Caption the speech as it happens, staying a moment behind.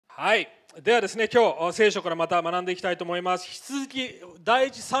はい。ではですね、今日聖書からまた学んでいきたいと思います。引き続き第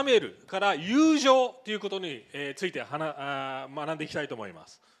一サムエルから友情ということについて学んでいきたいと思いま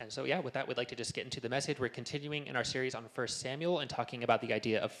す。And so, with that, we'd like to just get into the message. We're continuing in our series on 1 Samuel and talking about the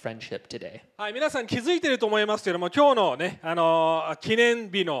idea of friendship today. はい、皆さん気づいていると思いますけれども、今日のね、記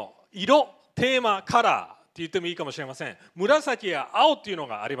念日の色、テーマ、カラーって言ってもいいかもしれません。紫や青っていうの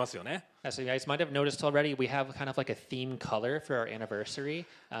がありますよね。So you guys might have noticed already, we have kind of like a theme color for our anniversary.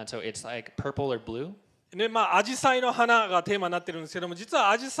 So it's like purple or blue. ね、アジサイの花がテーマになってるんですけども、実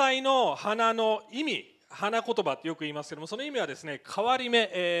はアジサイの花の意味、花言葉ってよく言いますけども、その意味はですね、変わり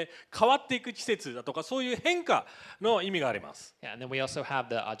目、変わっていく季節だとか、そういう変化の意味があります。Yeah, and then we also have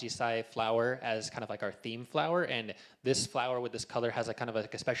the ajisai flower as kind of like our theme flower. And this flower with this color has a kind of like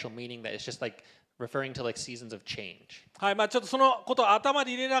a special meaning that is just like referring to like seasons of change. はい、ちょっとそのことを頭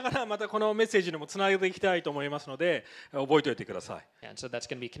に入れながら、またこのメッセージにもつなげていきたいと思いますので、覚えておいてください。And so that's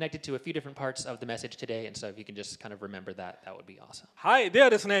going to be connected to a few different parts of the message today. And so if you can just kind of remember that, that would be awesome. はい、では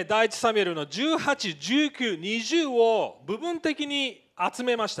ですね、第一サムエルの18、19、20を部分的に集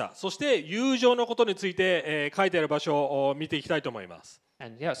めました。そして友情のことについて、書いてある場所を見ていきたいと思います。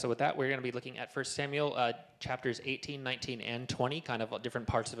And so with that, we're going to be looking at 1 Samuel chapters 18, 19, and 20, kind of different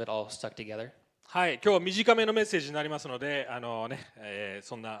parts of it all stuck together. はい、今日は短めのメッセージになりますので、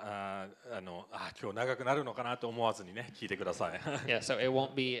そんな今日長くなるのかなと思わずにね、聞いてください。Yeah, so it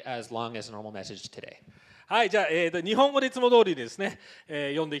won't be as long as a normal message today. はい、じゃあ、日本語でいつも通りですね、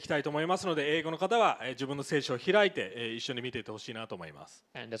読んでいきたいと思いますので、英語の方は、自分の聖書を開いて、一緒に見ていってほしいなと思います。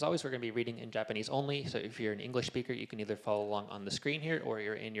And as always, we're going to be reading in Japanese only. So if you're an English speaker, you can either follow along on the screen here or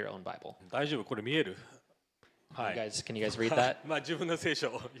you're in your own Bible. 大丈夫、これ見える？はい。Can you guys read that? 自分の聖書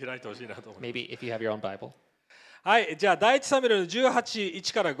を開いてほしいなと思います。Maybe if you have your own Bible. はい、じゃあ第一サムエルの18、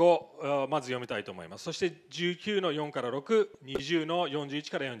1から5、まず読みたいと思います。そして19の4から6、20の41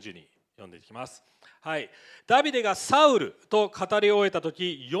から42読んでいきます。はい、ダビデがサウルと語り終えたと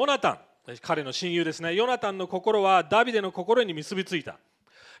き、ヨナタン、彼の親友ですね、ヨナタンの心はダビデの心に結びついた。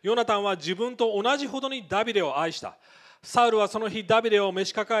ヨナタンは自分と同じほどにダビデを愛した。サウルはその日ダビデを召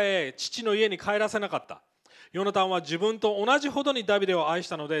し抱え、父の家に帰らせなかった。ヨナタンは自分と同じほどにダビデを愛し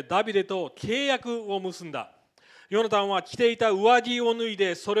たので、ダビデと契約を結んだ。ヨナタンは着ていた上着を脱い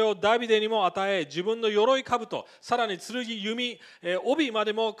で、それをダビデにも与え、自分の鎧兜、さらに剣、弓、帯ま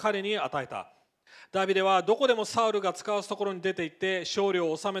でも彼に与えた。ダビデはどこでもサウルが使わすところに出て行って勝利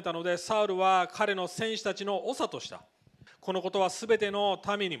を収めたので、サウルは彼の戦士たちの長とした。このことはすべての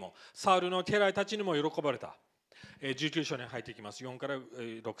民にも、サウルの家来たちにも喜ばれた。19章に入っていきます。4から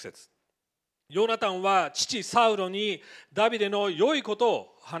6節。ヨナタンは父サウロにダビデの良いこと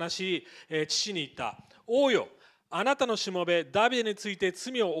を話し、父に言った。王よ、あなたのしもべダビデについて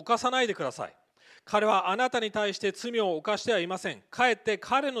罪を犯さないでください。彼はあなたに対して罪を犯してはいません。かえって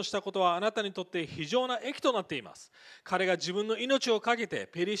彼のしたことはあなたにとって非常な益となっています。彼が自分の命を懸けて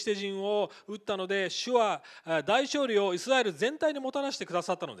ペリシテ人を撃ったので、主は大勝利をイスラエル全体にもたらしてくだ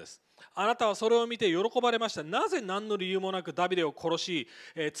さったのです。あなたはそれを見て喜ばれました。なぜ何の理由もなくダビデを殺し、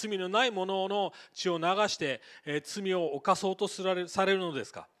罪のない者の血を流して、罪を犯そうとされるので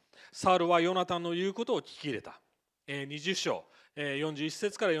すか。サウルはヨナタンの言うことを聞き入れた。20章。41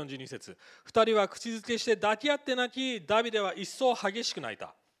節から42節。2人は口づけして抱き合って泣き、ダビデは一層激しく泣い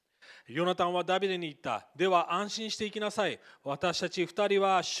た。ヨナタンはダビデに言った。では安心していきなさい。私たち2人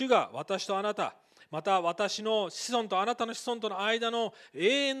は主が私とあなた、また私の子孫とあなたの子孫との間の永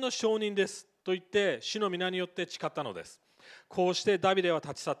遠の証人です。と言って主の皆によって誓ったのです。こうしてダビデは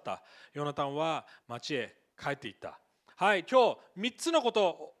立ち去った。ヨナタンは町へ帰っていった。はい、今日3つのこ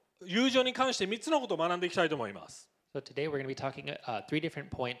と、友情に関して3つのことを学んでいきたいと思います。So today we're going to be talking 3 different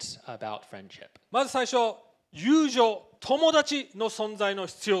points about friendship. まず最初、友情、友達の存在の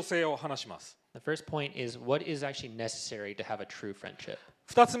必要性を話します。The first point is what is actually necessary to have a true friendship.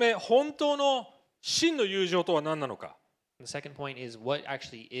 2つ目、本当の真の友情とは何なのか。The second point is what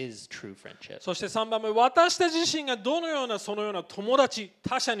actually is true friendship. そして3番目、私たち自身がどのようなそのような友達、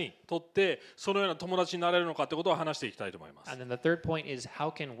他者にとってそのような友達になれるのかということを話していきたいと思います。 And then the third point is how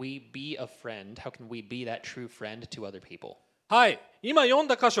can we be a friend? How can we be that true friend to other people? はい、今読ん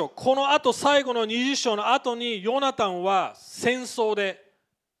だ箇所、この後最後の20章の後にヨナタンは戦争で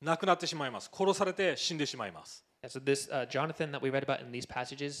亡くなってしまいます。殺されて死んでしまいます。So this Jonathan that we read about in these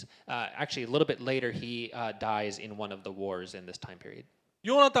passages, actually a little bit later he dies in one of the wars in this time period.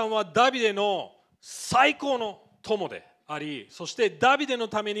 ヨナタンはダビデの最高の友であり、そしてダビデの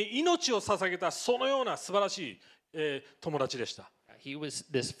ために命を捧げたそのような素晴らしい、友達でした。he was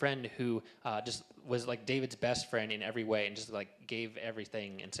this friend who just was like David's best friend in every way and just like gave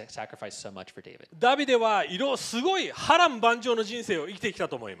everything and sacrificed so much for David. ダビデはすごい波乱万丈の人生を生きてきた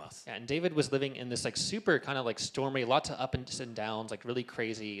と思います。Yeah, and David was living in this like super kind of like stormy, lots of ups and downs, like really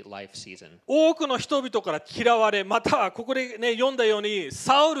crazy life season. 多くの人々から嫌われ、またここでね読んだように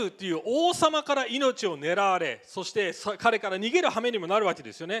サウルっていう王様から命を狙われ、そして彼から逃げる羽目にもなるわけ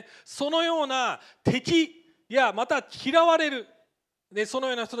ですよね。そのような敵やまた嫌われる、でその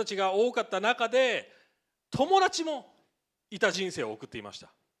ような人たちが多かった中で友達もいた人生を送っていました。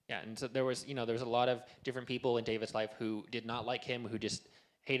Yeah, and so there was a lot of different people in David's life who did not like him, who just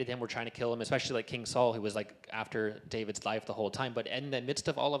hated him, were trying to kill him, especially like King Saul, who was like after David's life the whole time. But in the midst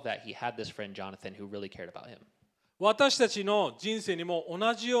of all of that, he had this friend Jonathan who really cared about him. 私たちの人生にも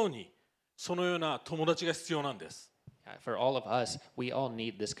同じようにそのような友達が必要なんです。Yeah, for all of us, we all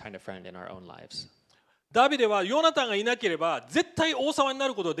need this kind of friend in our own lives. ダビデはヨナタンがいなければ絶対王様にな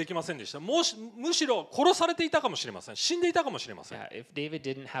ることはできませんでした。むしろ殺されていたかもしれません。死んでいたかもしれません。Yeah, if David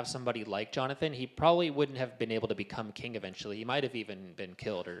didn't have somebody like Jonathan, he probably wouldn't have been able to become king eventually. He might have even been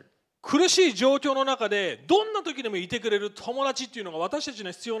killed or 苦しい状況の中でどんな時でもいてくれる友達っていうのが私たちに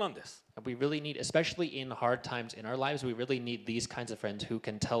は必要なんです。We really need, especially in hard times in our lives, we really need these kinds of friends who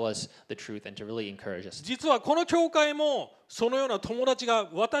can tell us the truth and to really encourage us. 実はこの教会もそのような友達が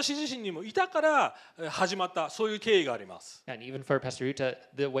私自身にもいたから始まったそういう経緯があります。And even for Pastor Yuta,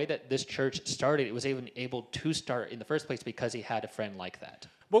 the way that this church started, it was even able to start in the first place because he had a friend like that.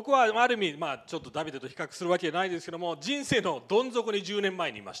 僕はある意味、ちょっとダビデと比較するわけじゃないですけども、人生のどん底に10年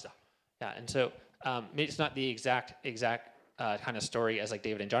前にいました。Yeah, and so it's not the exact kind of story as like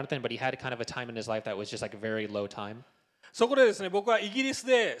David and Jonathan, but he had kind of a time in his life that was just like a very low time. そこでですね、僕はイギリス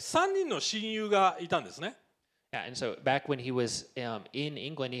で3人の親友がいたんですね。Yeah, and so back when he was in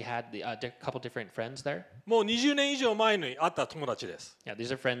England, he had a couple different friends there. もう20年以上前に会った友達です。Yeah,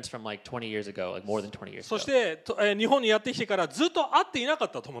 these are friends from like 20 years ago, like more than 20 years そ ago. して日本にやってきてからずっと会っていなかっ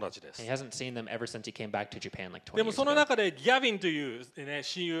た友達です。 And he hasn't seen them ever since he came back to Japan like 20でも years その ago. 中でギャビンという、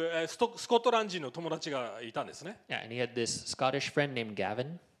親友スコットランド人の友達がいたんですね。Yeah, and he had this Scottish friend named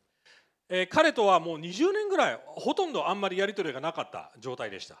Gavin. 彼とはもう20年ぐらいほとんどあんまりやり取りがなかった状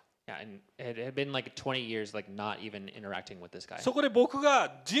態でした。Yeah, and it had been like 20 years like not even interacting with this guy. そこで僕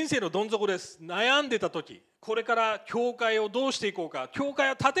が人生のどん底です。悩んでた時、これから教会をどうしていこうか、教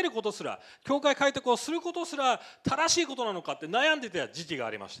会を建てることすら、教会開拓をすることすら正しいことなのかって悩んでた時期が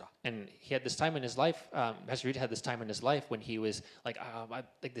ありました。And he had this time in his life, Pastor Reed had this time in his life when he was like, I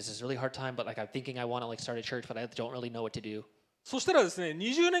think this is a really hard time, but like I'm thinking I want to like start a church, but I don't really know what to do. そしたらですね、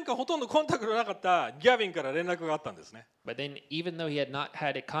20年間ほとんどコンタクトなかったギャビンから連絡があったんですね。But then, even though he had not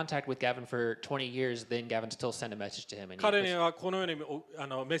had a contact with Gavin for 20 years, then Gavin still sent a message to him. And 彼にはこのようにメ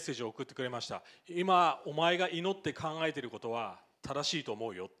ッセージを送ってくれました。今、お前が祈って考えていることは正しいと思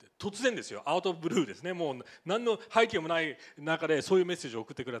うよって。突然ですよ、アウトオブブルーですね。もう何の背景もない中でそういうメッセージを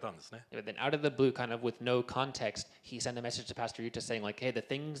送ってくれたんですね。But then, out of the blue, kind of with no context, he sent a message to Pastor Yuta saying, like, hey, the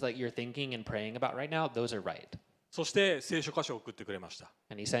things that you're thinking and praying about right now, those are right. そして聖書箇所を送ってくれました。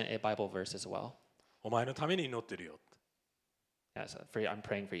And he sent a Bible verse as well. お前のために祈ってるよ。Yes, I'm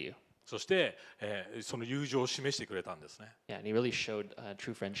praying for you. そして、その友情を示してくれたんですね。Yeah, and he really showed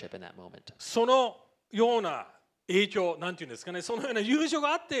true friendship in that moment. そのような影響、なんていうんですかね、そのような友情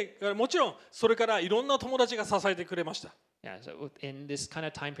があって、もちろんそれからいろんな友達が支えてくれました。Yeah, so in this kind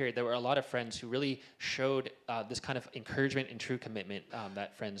of time period, there were a lot of friends who really showed this kind of encouragement and true commitment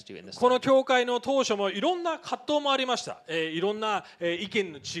that friends do in this こ time. の教会の当初もいろんな葛藤もありました。いろんな意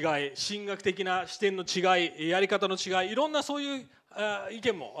見の違い、神学的な視点の違い、やり方の違い、いろんなそういう意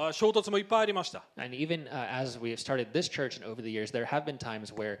見も衝突もいっぱいありました。And even as we have started this church and over the years, there have been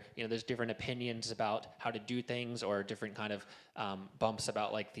times where there's different opinions about how to do things or different kind of bumps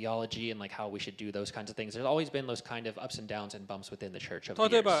about like theology and like how we should do those kinds of things. There's always been those kind of ups and downs and bumps within the church over the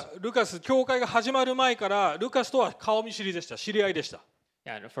例え years. ばルカス教会が始まる前からルカスとは顔見知りでした。知り合いでした。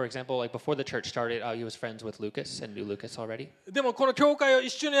Yeah, and for example, like before the church started, he was friends with Lucas and knew Lucas already. でもこの教会を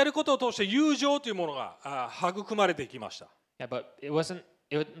一緒にやることを通して友情というものが育まれていきました。Yeah, but it wasn't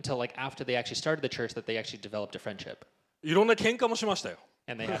until like after they actually started the church that they actually developed a friendship. いろんな喧嘩もしましたよ。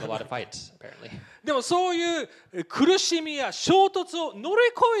And they had a lot of fights, apparently. でもそういう苦しみや衝突を乗り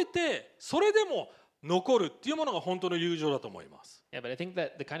越えてそれでも残るっていうものが本当の友情だと思います。Yeah, but I think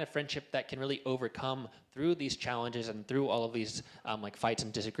that the kind of friendship that can really overcome through these challenges and through all of these like fights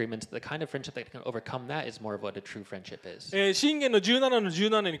and disagreements, the kind of friendship that can overcome that is more of what a true friendship is. 箴言の17の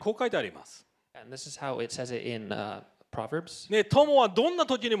17にこう書いてあります。And this is how it says it in Proverbs. ね、友はどんな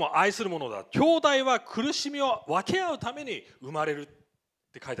時にも愛するものだ。兄弟は苦しみを分け合うために生まれる。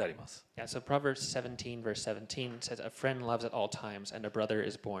って書いてあります。Yeah, so Proverbs 17, verse 17 says, A friend loves at all times, and a brother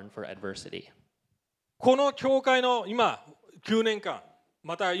is born for adversity. この教会の今9年間、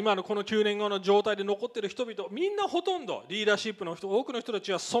また今のこの9年後の状態で残っている人々、みんなほとんどリーダーシップの人、多くの人た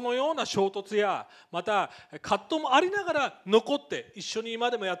ちはそのような衝突やまた葛藤もありながら残って一緒に今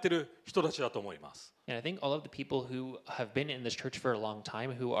でもやっている人たちだと思います。And I think all of the people who have been in this church for a long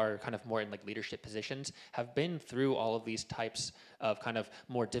time, who are kind of more in like leadership positions, have been through all of these types of kind of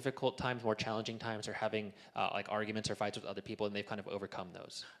more difficult times, more challenging times, or having like arguments or fights with other people, and they've kind of overcome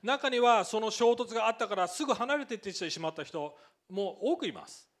those. 中にはその衝突があったからすぐ離れていってしまった人も多くいま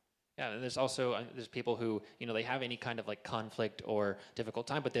す。Yeah, and there's also there's people who they have any kind of like conflict or difficult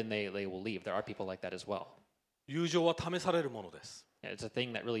time, but then they will leave. There are people like that as well. 友情は試されるものです。Yeah, it's a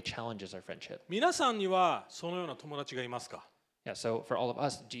thing that really challenges our friendship. 皆さんにはそのような友達がいますか？ Yeah, so for all of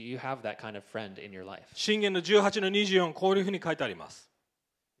us, do you have that kind of friend in your life? 箴言の18の24、こういうふうに書いてあります。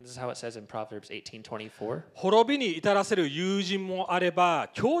This is how it says in Proverbs 18:24. 滅びに至らせる友人もあれば、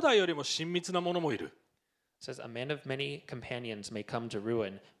兄弟よりも親密な者もいる。It says, A man of many companions may come to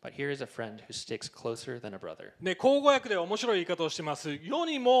ruin, but here is a friend who sticks closer than a brother. ね、口語訳で面白い言い方をしてます。世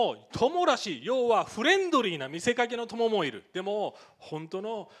にも友らしい、要はフレンドリーな見せかけの友もいる。でも本当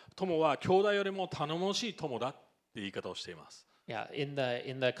の友は兄弟よりも頼もしい友だって言い方をしています。Yeah, in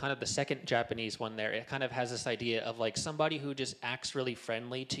the kind of the second Japanese one there, it kind of has this idea of like somebody who just acts really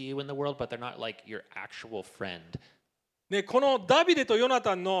friendly to you in the world, but they're not like your actual friend. ね、このダビデとヨナ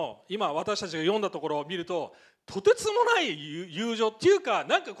タンの今私たちが読んだところを見ると、とてつもない友情っていうか、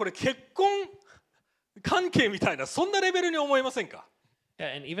なんかこれ結婚関係みたいな、そんなレベルに思いませんか？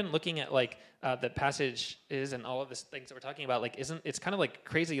 Yeah, and even looking at like the passages and all of these things that we're talking about, like it's kind of like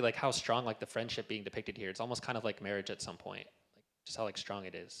crazy like how strong like the friendship being depicted here. It's almost kind of like marriage at some point, like just how like strong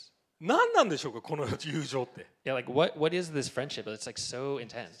it is. 何なんでしょうか、この友情って。Yeah, like what is this friendship? It's like so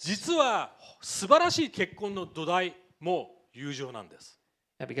intense. 実は素晴らしい結婚の土台も友情なんです。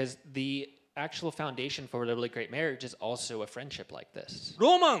Yeah, because the actual foundation for a really great marriage is also a friendship like this.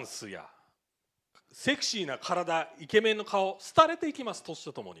 ロマンスやセクシーな体、イケメンの顔、廃れていきます、年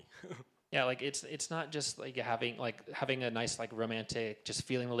とともに。Yeah, like it's not just like having a nice like romantic, just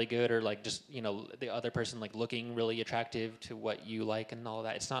feeling really good, or like just the other person like looking really attractive to what you like and all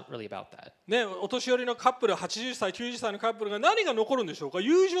that. It's not really about that. ね、お年寄りのカップル、80歳、90歳のカップルが何が残るんでしょうか？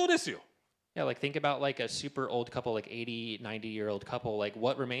友情ですよ。Yeah, like think about like a super old couple, like 80, 90-year-old couple. Like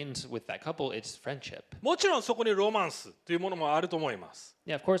what remains with that couple is friendship. もちろんそこにロマンスというものもあると思います。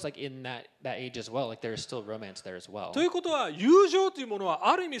Yeah, of course, like in that age as well, like there is still romance there as well. ということは、友情というものは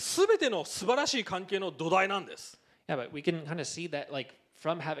ある意味すべての素晴らしい関係の土台なんです。Yeah, but we can kind of see that like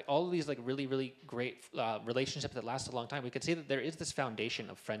from having all of these like really, really great relationships that last a long time, we can see that there is this foundation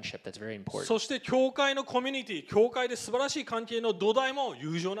of friendship that's very important. そして教会のコミュニティ、教会で素晴らしい関係の土台も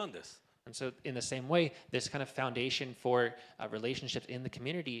友情なんです。And so in the same way, this kind of foundation for relationships in the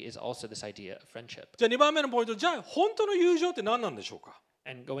community is also this idea of friendship. じゃあ2番目のポイント、じゃあ本当の友情って何なんでしょうか？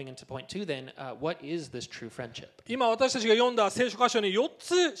 And going into point 2 then, what is this true friendship? 今私たちが読んだ聖書箇所に4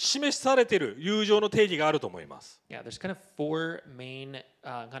つ示されている友情の定義があると思います。Yeah, there's kind of 4 main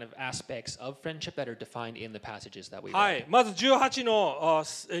kind of aspects of friendship that are defined in the passages that we read. はい、まず18の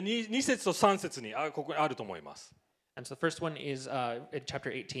2節と3節にここにあると思います。And so the first one is in chapter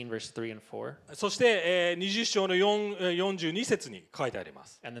 18, verse 3 and 4. そして、20章の42節に書いてありま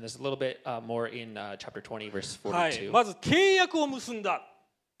す。And then there's a little bit more in chapter 20, verse 42. はい、まず契約を結んだ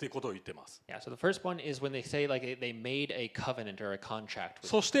っていうことを言ってます。Yeah, so the first one is when they say like they made a covenant or a contract with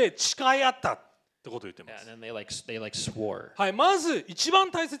そして誓い合ったってことを言ってま yeah, す。 and then they like swore. はい、まず一番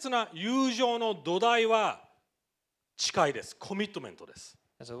大切な友情の土台は誓いです。コミットメントです。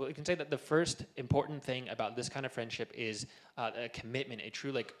And so we can say that the first important thing about this kind of friendship is a commitment, a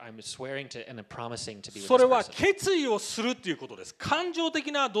true like I'm swearing to and I'm promising to be with それ this は person. 決意をするっていうことです。感情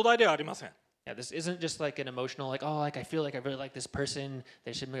的な土台ではありません。Yeah, this isn't just like an emotional like oh like I feel like I really like this person,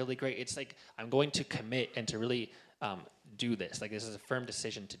 they should be really great. It's like I'm going to commit and to really do this. Like this is a firm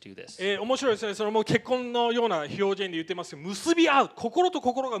decision to do this. 面白いですね。それも結婚のような表現で言ってますけど、結び合う、心と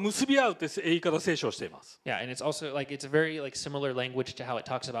心が結び合うって言い方聖書をしています。Yeah, and it's also like it's a very like similar language to how it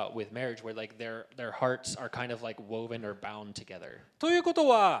talks about with marriage, where like their hearts are kind of like woven or bound together. ということ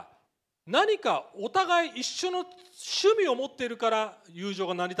は、何かお互い一緒の趣味を持っているから友情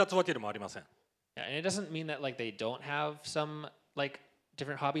が成り立つわけでもありません。Yeah, and it doesn't mean that like they don't have some like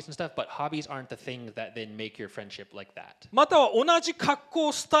different hobbies and stuff, but hobbies aren't the thing that then make your friendship like that. または同じ格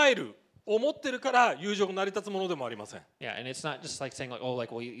好スタイルを持っているから友情が成り立つものでもありません。Yeah, and it's not just like saying like oh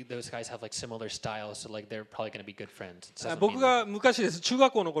like well those guys have like similar styles, so like they're probably going to be good friends. It doesn't 僕 mean が昔です中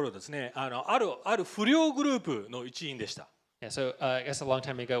学校の頃ですね、ある不良グループの一員でした。Yeah, so I guess a long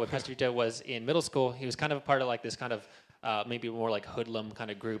time ago when Pastor Yuta was in middle school, he was kind of a part of like this kind of maybe more like hoodlum kind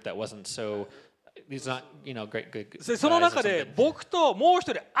of group that wasn't so, he's not, great, good でその guys or 中で something. 僕ともう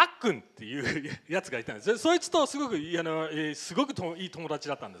一人あっくんっていうやつがいたんです。そいつとすごくすごくいい友達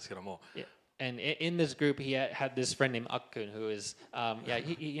だったんですけども、 Yeah. And in this group, he had this friend named Akkun who is, yeah,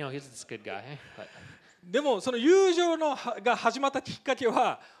 he's this good guy. But でもその友情が始まったきっかけ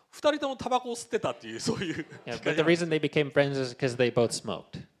は二人ともタバコを吸ってたっていうそういうき yeah, っか but け the なんです。 reason they became friends is because they both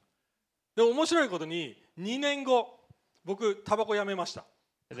smoked. でも面白いことに2年後僕タバコやめました。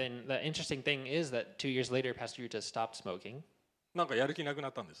 And then the interesting thing is that 2 years later, Pastor Yuta stopped smoking. なんかやる気なくな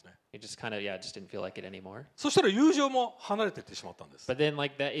ったんですね。 He just kind of, just didn't feel like it anymore. そしたら友情も離れていってしまったんです。 But then,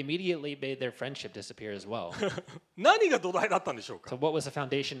 like, that immediately made their friendship disappear as well. 何が土台だったんでしょうか。 So, what was the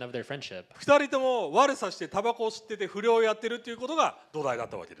foundation of their friendship? 二人とも悪さしてタバコを吸ってて不良をやってるっていうことが土台だっ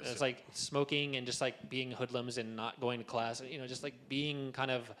たわけです It's よ。 like smoking and just like being hoodlums and not going to class, just like being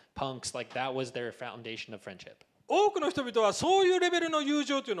kind of punks, like that was their foundation of friendship. 多くの人々はそういうレベルの友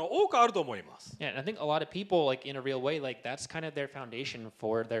情というのは多くあると思います。 Yeah, and I think a lot of people, like in a real way, like that's kind of their foundation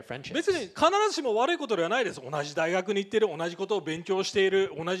for their friendships. 別に必ずしも悪いことではないです。同じ大学に行っている、同じことを勉強している、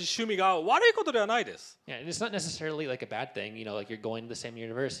同じ趣味が悪いことではないです。 Yeah, and it's not necessarily like a bad thing, like you're going to the same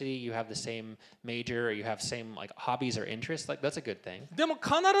university, you have the same major, or you have same like hobbies or interests, like that's a good thing. でも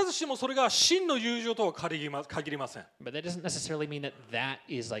必ずしもそれが真の友情とは限りません。 But that doesn't necessarily mean that that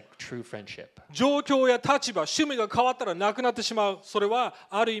is like true friendship. 状況や立場、趣味が変わったらなくなってしまう。それは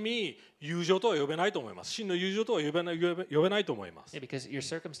ある意味友情とは呼べないと思います。真の友情とは呼べないと思います。 Yeah, because your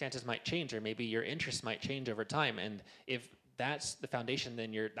circumstances might change, or maybe your interests might change over time, and if that's the foundation,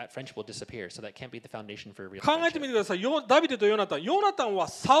 then that friendship will disappear. So that can't be the foundation for a real 考えて friendship. みてください。ダビデとヨナタン。ヨナタンは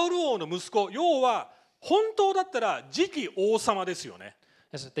サウル王の息子。要は本当だったら次期王様ですよね。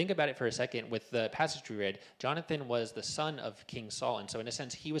 And so think about it for a second. With the passage we read, Jonathan was the son of King Saul, and so in a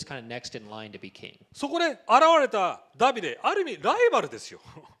sense, he was kind of next in line to be king. そこで現れたダビデ、ある意味ライバルですよ。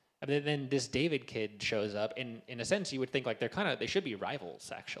 And then this David kid shows up, and in a sense, you would think like they should be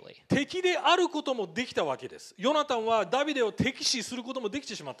rivals actually. 敵であることもできたわけです。ヨナタンはダビデを敵視することもでき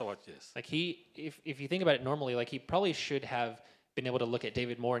てしまったわけです。 Like if you think about it normally, like he probably should have been able to look at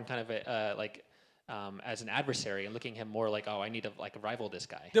David more in kind of as an adversary and looking at him more like, oh, I need to like rival this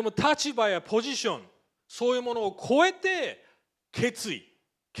guy. でも立場やポジション、そういうものを超えて決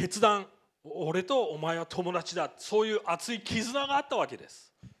断、俺とお前は友達だ。そういう熱い絆があったわけで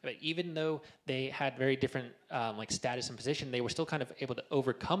す。 But even though they had very different like status and position, they were still kind of able to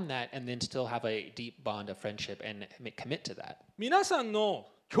overcome that and then still have a deep bond of friendship and commit to that. 皆さんの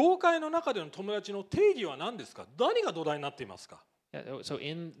教会の中での友達の定義は何ですか？何が土台になっていますか？ Yeah, so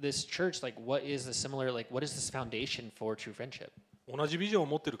in this church, like what is the similar, like what is this foundation for true friendship? 同じビジョンを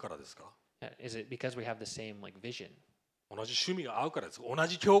持ってるからですか？ Is it because we have the same like vision? 同じ趣味が合うからですか？同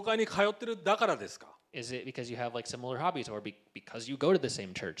じ教会に通ってるだからですか？ Is it because you have like similar hobbies or because you go to the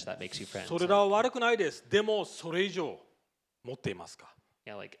same church that makes you friends? それらは悪くないです。でもそれ以上持っていますか？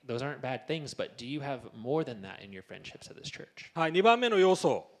 Yeah, like those aren't bad things, but do you have more than that in your friendships at this church? はい、2番目の要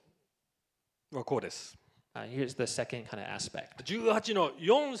素はこうです。 Here's the second kind of aspect. 18の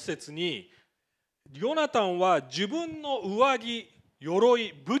4節にヨナタンは自分の上着、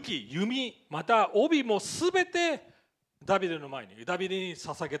鎧、武器、弓、また帯もすべてダビデの前に、ダビデに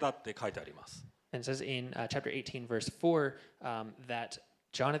捧げたって書いてあります。 And it says in chapter 18, verse 4, that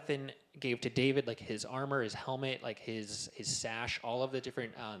Jonathan gave to David like his armor, his helmet, like his sash, all of the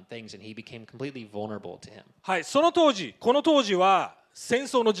different things, and he became completely vulnerable to him. はい、この当時は戦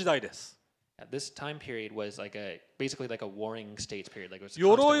争の時代です。 This time period was like basically like a warring states period. Like it was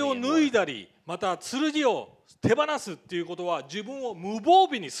鎧を constantly in 脱い war. だり、また剣を手放すっていうことは自分を無防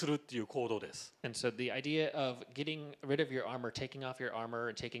備にするっていう行動です。 And so the idea of getting rid of your armor, taking off your armor,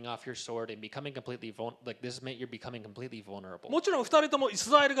 and taking off your sword, and becoming completely like this meant you're becoming completely vulnerable. もちろん2人ともイ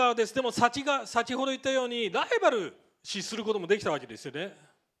スラエル側です。でも先ほど言ったようにライバル視することもできたわけですよね。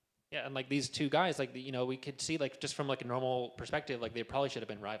 Yeah, and like these two guys, like we could see like just from like a normal perspective, like they probably should have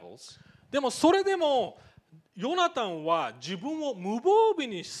been rivals. でもそれでもヨナタンは自分を無防備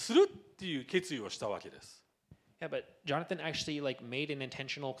にするっていう決意をしたわけです。 Yeah, but Jonathan actually like made an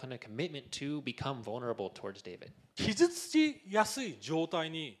intentional kind of commitment to become vulnerable towards David. 傷つきやすい状態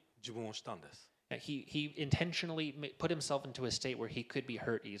に自分をしたんです。 Yeah, he intentionally put himself into a state where he could be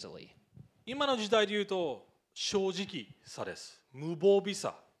hurt easily. 今の時代で言うと正直さです。無防備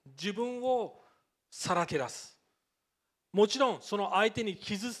さ。自分をさらけ出す。もちろんその相手に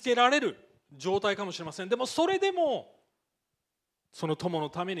傷つけられる状態かもしれません。でもそれでもその友の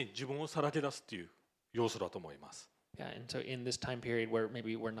ために自分をさらけ出すっていう要素だと思います。Yeah, and so in this time period where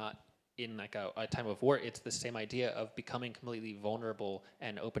maybe we're not in like a time of war, it's the same idea of becoming completely vulnerable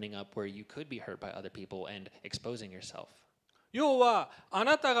and opening up where you could be hurt by other people and exposing yourself. 要はあ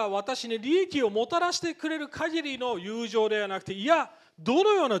なたが私に利益をもたらしてくれる限りの友情ではなくて、いやど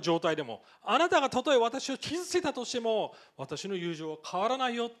のような状態でもあなたがたとえ私を傷つけたとしても私の友情は変わらな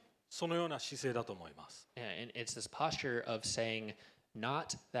いよ、そのような姿勢だと思います。And it's this posture of saying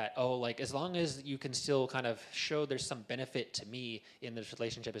not that, oh, like as long as you can still kind of show there's some benefit to me in this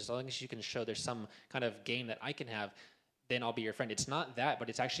relationship, as long as you can show there's some kind of gain that I can have, then I'll be your friend. It's not that, but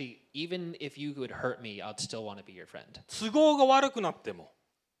it's actually, even if you would hurt me, I'd still want to be your friend. 都合が悪くなっても、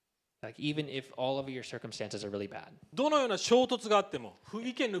 Like even if all of your circumstances are really bad, どのような衝突があっても、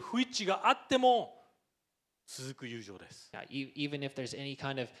意見の不一致があっても続く友情です。even if there's any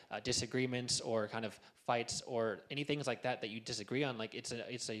kind of disagreements or kind of fights or anything like that that you disagree on, like it's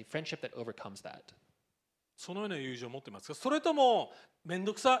a friendship that overcomes that. そのような友情を持ってますか？それともめん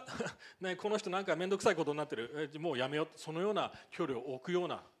どくさね、この人なんかめんどくさいことになってる、もうやめよう、そのような距離を置くよう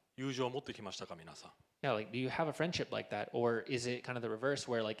な友情を持ってきましたか、皆さん。Yeah, like do you have a friendship like that, or is it kind of the reverse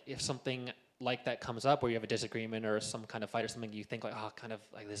where like if something like that comes up where you have a disagreement or some kind of fight or something, you think like, oh, kind of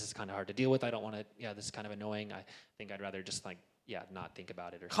like this is kind of hard to deal with, I don't want to, yeah, this is kind of annoying, I think I'd rather just like, yeah, not think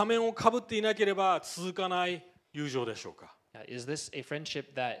about it or 仮面をかぶっていなければ続かない友情でしょうか。 Is this a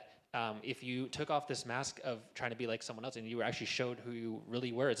friendship that if you took off this mask of trying to be like someone else and you actually showed who you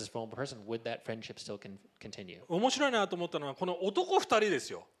really were as this vulnerable person, would that friendship still continue? 面白いなと思ったのはこの男2人で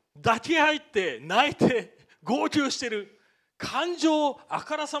すよ。抱き合って泣いて号泣してる、感情をあ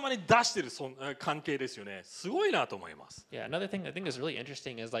からさまに出してる関係ですよね。すごいなと思います。Yeah, another thing I think is really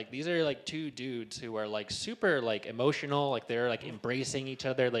interesting is like these are like two dudes who are like super like emotional, like they're like embracing each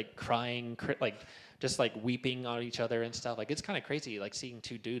other, like crying, like just like weeping on each other and stuff. Like it's kind of crazy like seeing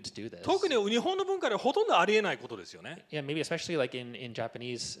two dudes do this. 特に日本の文化ではほとんどありえないことですよね。Yeah, maybe especially like in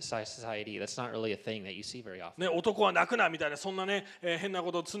Japanese society, that's not really a thing that you see very often. ね、男は泣くなみたいな、そんなね、変な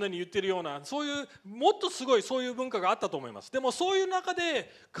ことを常に言ってるような、そういうもっとすごいそういう文化があったと思います。でもそういう中で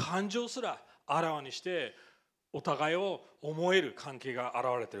感情すらあらわにしてお互いを思える関係が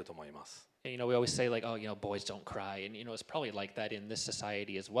現れていると思います。You know, we always say like, oh, you know, boys don't cry, and you know, it's probably like that in this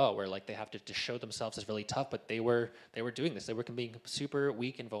society as well, where like they have to show themselves as really tough, but they were doing this. They were being super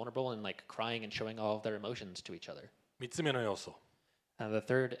weak and vulnerable, and like crying and showing all of their emotions to each other. 3つ目の要素。The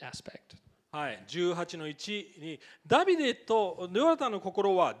third aspect. はい、18の1にダビデとヨナタンの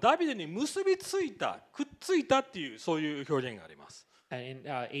心はダビデに結びついた、くっついたっていうそういう表現があります。And in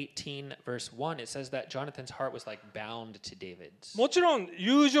 18 verse 1, it says that Jonathan's heart was like bound to David's. もちろん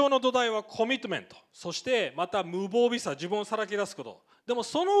友情の土台はコミットメント、そしてまた無防備さ、自分をさらけ出すこと。でも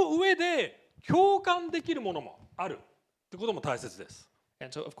その上で共感できるものもあるってことも大切です。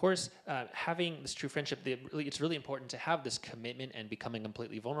And so, of course, having this true friendship, it's really important to have this commitment and becoming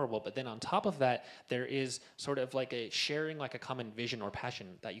completely vulnerable. But then on top of that, there is sort of like a sharing, like a common vision or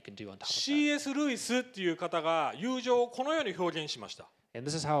passion that you can do on top of that. C.S. ルイスっていう方が友情をこのように表現しました。And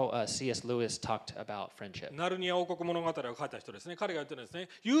this is how C.S. Lewis talked about friendship. ナルニア王国物語を書いた人ですね。彼が言ってるんですね。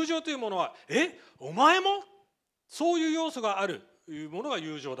友情というものは、お前もそういう要素がある。いうものが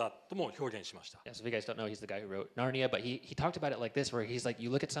友情だとも表現しました。Yeah, so if you guys don't know, he's the guy who wrote Narnia, but he talked about it like this, where he's like, you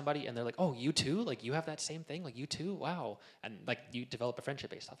look at somebody and they're like, oh, you too? Like you have that same thing? Like you too? Wow. And like you develop a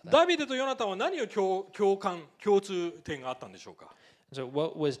friendship based off of that. ダビデとヨナタンは何を共通点があったんでしょうか。So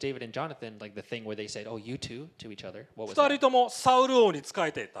what was David and Jonathan, like the thing where they said, oh, you too, to each other? What was 2 that? 人ともサウル王に仕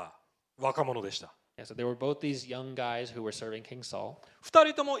えていた若者でした。Yeah, so they were both these young guys who were serving King Saul. 2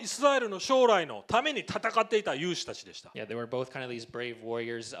人ともイスラエルの将来のために戦っていた勇士たちでした。Yeah, they were both kind of these brave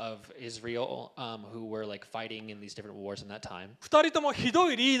warriors of Israel who were like fighting in these different wars in that time. 2人ともひ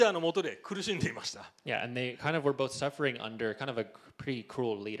どいリーダーの下で苦しんでいました。Yeah, and they kind of were both suffering under kind of a pretty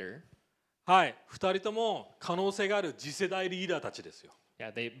cruel leader. はい、2人とも可能性がある次世代リーダーたちですよ。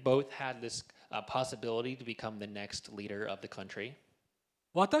Yeah, they both had this possibility to become the next leader of the country.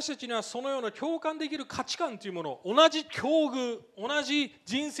 私たちにはそのような共感できる価値観というもの、同じ境遇、同じ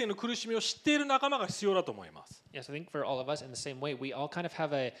人生の苦しみを知っている仲間が必要だと思います。Yes, I think for all of us in the same way, we all kind of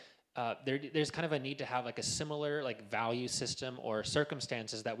have there's kind of a need to have like a similar like value system or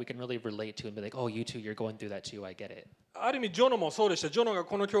circumstances that we can really relate to and be like, oh, you too, you're going through that too, I get it. ある意味ジョノもそうでした。ジョノが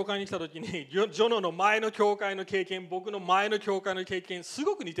この教会に来た時にジョノの前の教会の経験、僕の前の教会の経験、す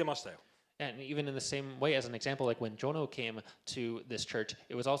ごく似てましたよ。And even in the same way, as an example, like when Jono came to this church,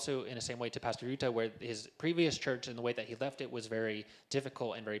 it was also in the same way to Pastor Yuta, where his previous church and the way that he left it was very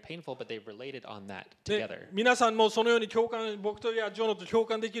difficult and very painful, but they related on that で together. 皆さんもそのように僕とやジョノと共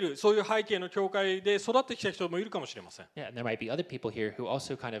感できるそういう背景の教会で育ってきた人もいるかもしれません。 Yeah, and there might be other people here who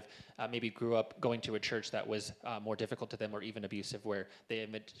also kind of maybe grew up going to a church that was more difficult to them or even abusive, where they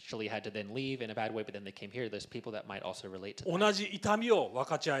eventually had to then leave in a bad way, but then they came here. There's people that might also relate to that. 同じ痛みを分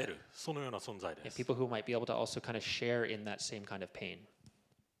かち合えるそのような存在で And す。 people who might be able to also kind of share in that same kind of pain.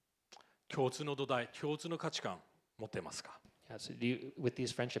 共通の土台、共通の価値観持ってますか？ Yeah, so with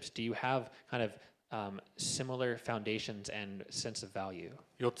these friendships, do you have kind of similar foundations and sense of value?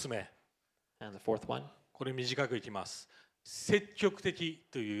 4つ目、 And the fourth one, これ短くいきます。積極的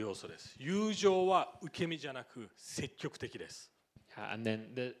という要素です。友情は受け身じゃなく積極的です。 and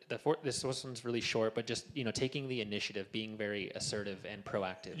then the fourth, this one's really short, but just taking the initiative, being very assertive and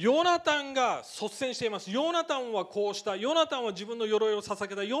proactive. ヨナタンが率先しています。ヨナタンはこうした。ヨナタンは自分の鎧を捧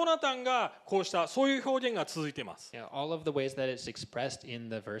げた。ヨナタンがこうした。そういう表現が続いています。 Yeah, all of the ways that it's expressed in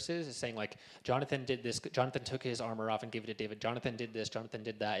the verses is saying like Jonathan did this, Jonathan took his armor off and gave it to David. Jonathan did this, Jonathan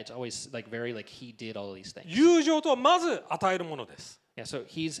did that. It's always like very like he did all these things. 友情とはまず与えるものです。 Yeah, so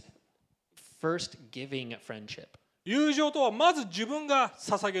he's first giving friendship. 友情とはまず自分が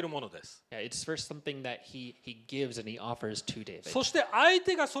捧げるものです。 Yeah, it's first something that he gives and he offers to David. そして相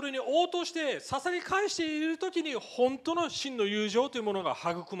手がそれに応答して捧げ返しているときに本当の真の友情というものが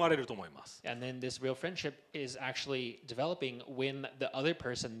育まれると思います。 And then this real friendship is actually developing when the other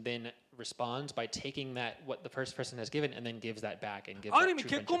person then responds by taking that what the first person has given and then gives that back and gives あ that る意味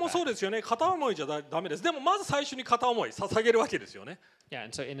true 結 friendship 婚もそう back. ですよね。片思いじゃダメです。でもまず最初に片思い捧げるわけですよね。 Yeah,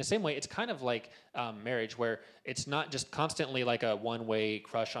 and so in the same way, it's kind of like marriage, where it's not just constantly like a one-way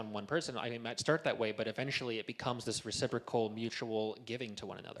crush on one person. I mean, it might start that way, but eventually it becomes this reciprocal, mutual giving to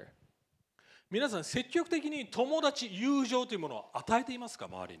one another. 皆さん積極的に友達、友情というものを与えていますか、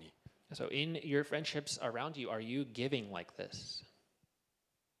周りに。 So in your friendships around you, are you giving like this?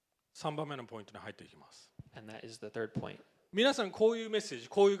 3番目のポイントに入っていきます。 And that is the third point. 皆さんこういうメッセージ、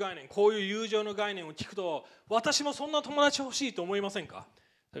こういう概念、こういう友情の概念を聞くと、私もそんな友達欲しいと思いませんか？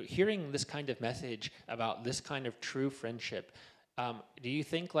 So hearing this kind of message about this kind of true friendship, do you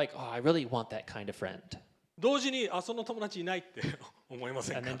think like, oh, I really want that kind of friend? 同時に、その友達いないって思いま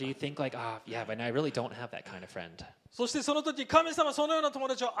せん And か？ then do you think like, ah, yeah, but I really don't have that kind of friend? そしてその時、神様そのような友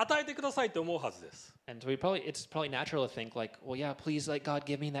達を与えてくださいって思うはずです。 And so it's probably natural to think like, well, yeah, please, like God,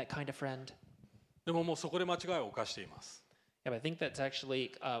 give me that kind of friend. でももうそこで間違いを犯しています。 Yeah, but I think that's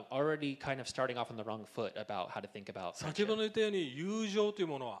actually already kind of starting off on the wrong foot about how to think about 先ほど friendship. 言ったように、友情という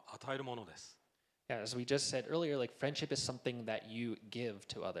ものは与えるものです。 Yeah, as we just said earlier, like friendship is something that you give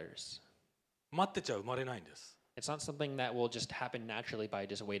to others. 待ってちゃ生まれないんです。 It's not something that will just happen naturally by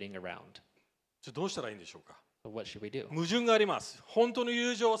just waiting around. じゃあどうしたらいいんでしょうか？ So what should we do? 矛盾があります。本当の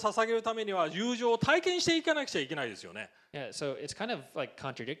友情を捧げるためには友情を体験していかなくちゃいけないですよね。 Yeah, so it's kind of like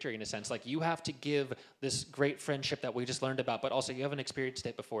contradictory in a sense. Like you have to give this great friendship that we just learned about, but also you haven't experienced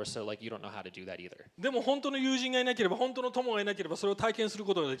it before, so like you don't know how to do that either. でも本当の友人がいなければ、本当の友がいなければ、それを体験する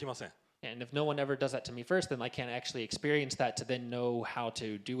ことができません。 And if no one ever does that to me first, then I can't actually experience that to then know how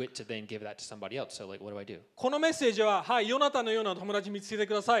to do it to then give that to somebody else. So like, what do I do? このメッセージは、はい、ヨナタンのような友達見つけて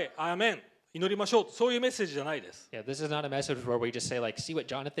ください。アーメン。祈りましょう。そういうメッセージじゃないです。 Yeah, this is not a message where we just say like, see what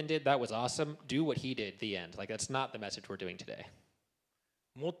Jonathan did, that was awesome. Do what he did, the end. Like that's not the message we're doing today.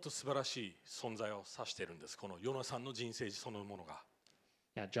 もっと素晴らしい存在を指しているんです。このヨナさんの人生そのものが。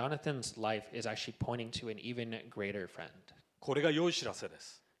 Yeah, Jonathan's life is actually pointing to an even greater friend. これが良い知らせで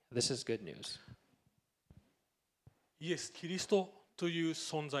す。 This is good news. イエス・キリストという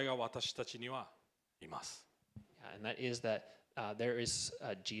存在が私たちにはいます。 Yeah, and that is that there is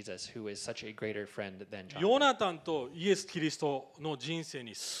Jesus who is such a greater friend than ヨ Jonathan. ナタンとイエス・キリストの人生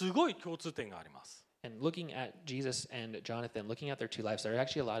にすごい共通点があります。 And looking at Jesus and Jonathan, looking at their two lives, there are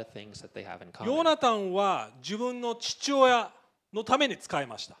actually a lot of things that they have in ヨ common. ナタンは自分の父親のために使い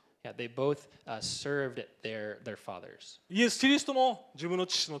ました。 Yeah, they both served their fathers. イエス・キリストも自分の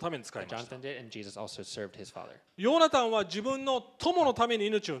父のために使いました。 Jonathan did, and Jesus also served his father. ヨナタンは自分の友のために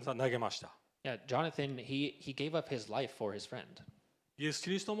命を投げました。 Yeah, Jonathan, he gave up his life for his friend. イエス・キ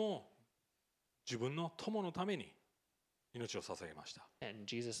リストも自分の友のために命を捧げました。 And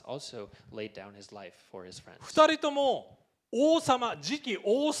Jesus also laid down his life for his friends. 二人とも王様、次期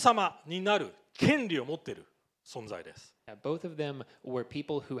王様になる権利を持っている存在です。 Yeah, both of them were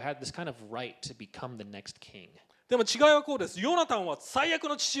people who had this kind of right to become the next king. でも違いはこうです。ヨナタンは最悪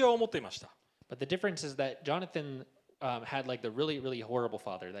の父親を持っていました。 But the difference is that Jonathan had like the really, really horrible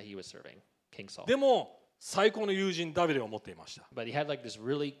father that he was serving, King Saul. でも最高の友人ダビデを持っていました。 But he had like this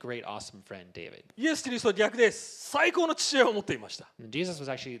really great, awesome friend, David. イエス・キリストは逆です。最高の父親を持っていました。 And Jesus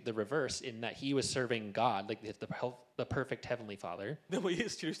was actually the reverse in that he was serving God, like the perfect heavenly Father. でもイエ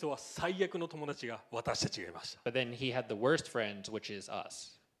ス・キリストは最悪の友達が私たちがいました。 But then he had the worst friends, which is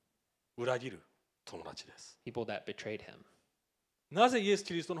us, 裏切る友達です。 people that betrayed him. なぜイエス・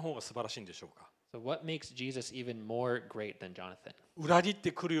キリストの方が素晴らしいんでしょうか。 So what makes Jesus even more great than Jonathan? 裏切っ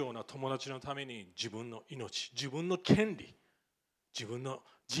てくるような友達のために自分の命、自分の権利、自分の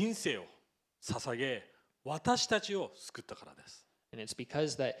人生を捧げ、私たちを救ったからです。 And it's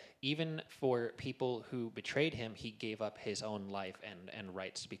because that even for people who betrayed him, he gave up his own life and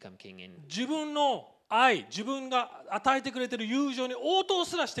rights to become king. In 自分の愛、自分が与えてくれている友情に応答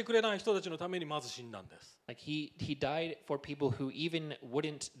すらしてくれない人たちのためにまず死んだんです。 like he died for people who even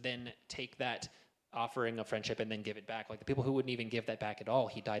wouldn't then take that offering of friendship and then give it back. Like the people who wouldn't even give that back at all,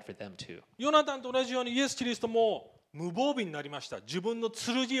 he died for them too. ヨナタンと同じようにイエス・キリストも無防備になりました。自分の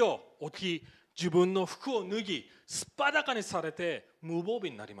剣を置き、自分の服を脱ぎ、すっぱだかにされて無防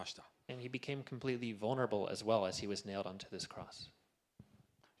備になりました。 And he became completely vulnerable as well as he was nailed onto this cross.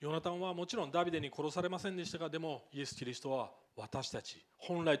 ヨナタンはもちろんダビデに殺されませんでしたが、でもイエス・キリストは私たち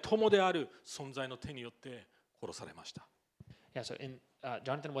本来友である存在の手によって殺されました。 Yeah, so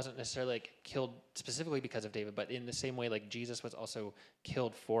Jonathan wasn't necessarily like killed specifically because of David, but in the same way, like Jesus was also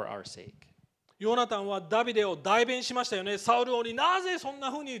killed for our sake. ヨナタンはダビデを代弁しましたよね。サウル王になぜそんな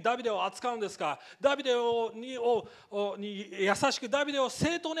ふうにダビデを扱うんですか。ダビデに優しくダビデを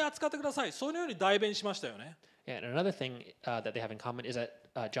正当に扱ってください。そのように代弁しましたよね。 Yeah, and another thing that they have in common is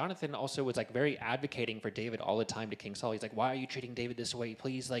that Jonathan also was like very advocating for David all the time to King Saul. He's like, "Why are you treating David this way?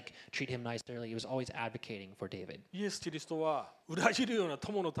 Please, like, treat him nicely." He was always advocating for David. イエス・キリストは裏切るような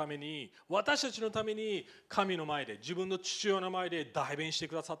友のために、私たちのために神の前で、自分の父親の前で代弁して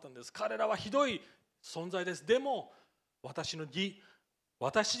くださったんです。彼らはひどい存在です。でも私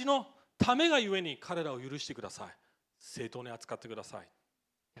のためがゆえに彼らを許してください。正当に扱ってください。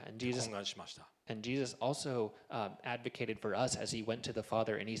 And 懇願しました。 Jesus also advocated for us as he went to the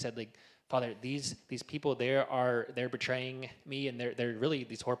Father, and he said, like, Father, these people they're betraying me, and they're really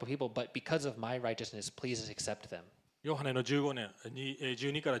these horrible people, but because of my righteousness, please accept them. ヨハネの15年、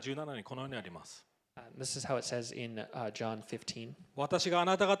12から17にこのようにあります。 This is how it says in John 15. 私があ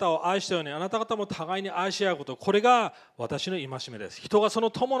なた方を愛したようにあなた方も互いに愛し合うこと、これが私の戒めです。人がそ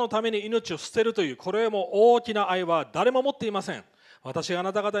の友のために命を捨てるというこれも大きな愛は誰も持っていません。私があ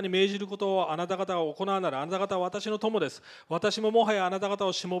なた方に命じることをあなた方が行うならあなた方は私の友です。私ももはやあなた方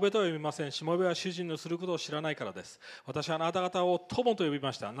をしもべとは呼びません。しもべは主人のすることを知らないからです。私はあなた方を友と呼び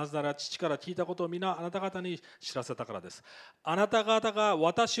ました。なぜなら父から聞いたことを皆あなた方に知らせたからです。あなた方が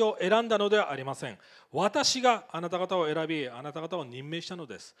私を選んだのではありません。私があなた方を選び、あなた方を任命したの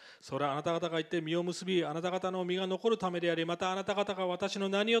です。それはあなた方が言って実を結び、あなた方の実が残るためであり、またあなた方が私の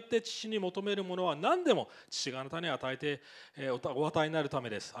名によって父に求めるものは何でも父があなたに与えて、お与えになるため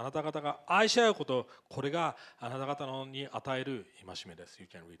です。あなた方が愛し合うこと、これがあなた方に与える戒めです。You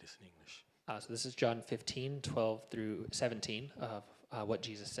can read this in English. So this is John 15:12 through 17 of what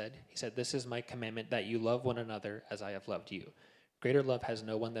Jesus said. He said, "This is my commandment that you love one another as I have loved you. Greater love has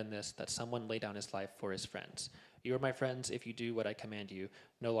no one than this, that someone lay down his life for his friends. You are my friends if you do what I command you.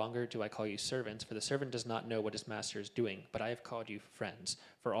 No longer do I call you servants, for the servant does not know what his master is doing, but I have called you friends.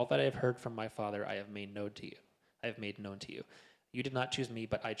 For all that I have heard from my Father I have made known to you. You did not choose me,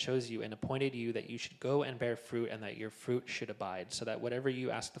 but I chose you and appointed you that you should go and bear fruit and that your fruit should abide, so that whatever you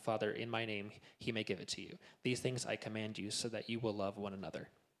ask the Father in my name, he may give it to you. These things I command you, so that you will love one another."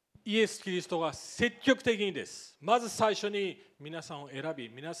 イエス・キリストが積極的にです。まず最初に皆さんを選び、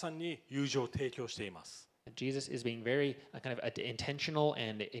皆さんに友情を提供しています。Jesus is being very kind of intentional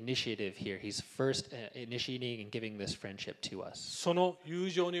and initiative here. He's first initiating and giving this friendship to us. その友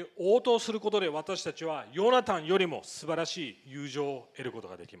情に応答することで私たちはヨナタンよりも素晴らしい友情を得ること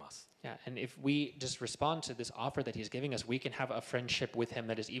ができます。Yeah, and if we just respond to this offer that he's giving us, we can have a friendship with him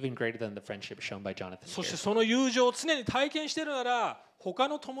that is even greater than the friendship shown by Jonathan. そして Here. その友情を常に体験しているなら、他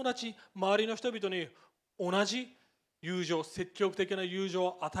の友達、周りの人々に同じ友情、積極的な友情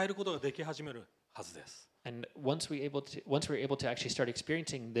を与えることができ始めるはずです。And once we're able to actually start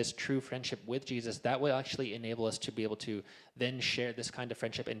experiencing this true friendship with Jesus, that will actually enable us to be able to then share this kind of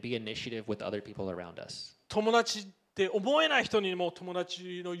friendship and be initiative with other people around us. 友達って思えない人にも友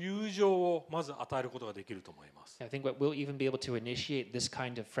達の友情をまず与えることができると思います。I think what we'll even be able to initiate this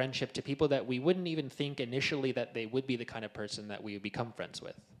kind of friendship to people that we wouldn't even think initially that they would be the kind of person that we would become friends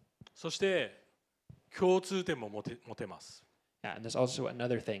with. そして共通点も持てます。Yeah, and there's also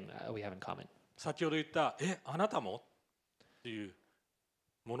another thing we have in common. 先ほど言ったあなたもっていう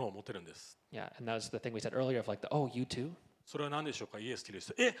ものを持てるんです。 Yeah, and that was the thing we said earlier of like, oh, you too? それは何でしょうか？イエス・キリ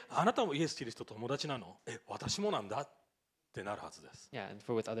スト。あなたもイエス・キリストと友達なの？私もなんだってなるはずです。 Yeah, and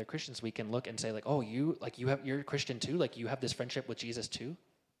for with other Christians, we can look and say like, oh, you're a Christian too? Like you have this friendship with Jesus too?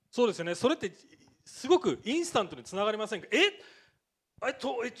 そうですよね。それってすごくインスタントにつながりませんか？な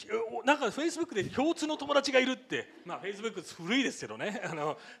んか Facebook で共通の友達がいるって、Facebook 古いですけどね、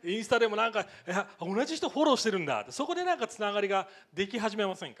インスタでもなんか同じ人フォローしてるんだって、そこでなんかつながりができ始め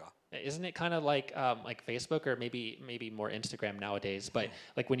ませんか？ Isn't it kind of like Facebook or maybe more Instagram nowadays? But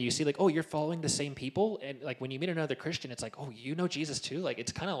like when you see like, oh, you're following the same people, and like when you meet another Christian, it's like, oh, you know Jesus too. Like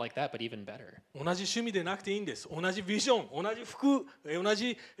it's kind of like that, but even better. 同じ趣味でなくていいんです。同じビジョン、同じ服、同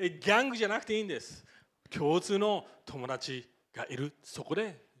じギャングじゃなくていいんです。共通の友達がいる。そこ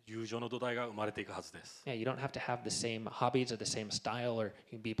で友情の土台が生まれていくはずです。 Yeah, you don't have to have the same hobbies or the same style, or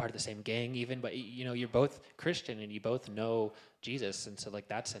you can be part of the same gang even. But you know, you're both Christian and you both know Jesus, and so like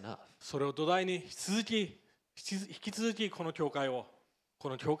that's enough. それを土台に引き続きこの教会のコ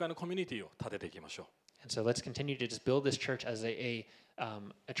ミュニティを立てていきましょう。 And so let's continue to just build this church as a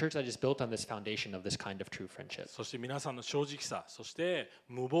church that is built on this foundation of this kind of true friendship. そして皆さんの正直さ、そして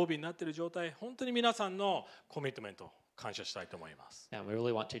無防備になっている状態、本当に皆さんのコミットメントを感謝したいと思います。 And we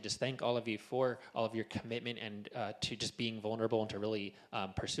really want to just thank all of you for all of your commitment and to just being vulnerable and to really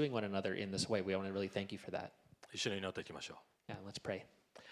pursuing one another in this way. We want to really thank you for that. 一緒に祈っていきましょう。Yeah, let's pray.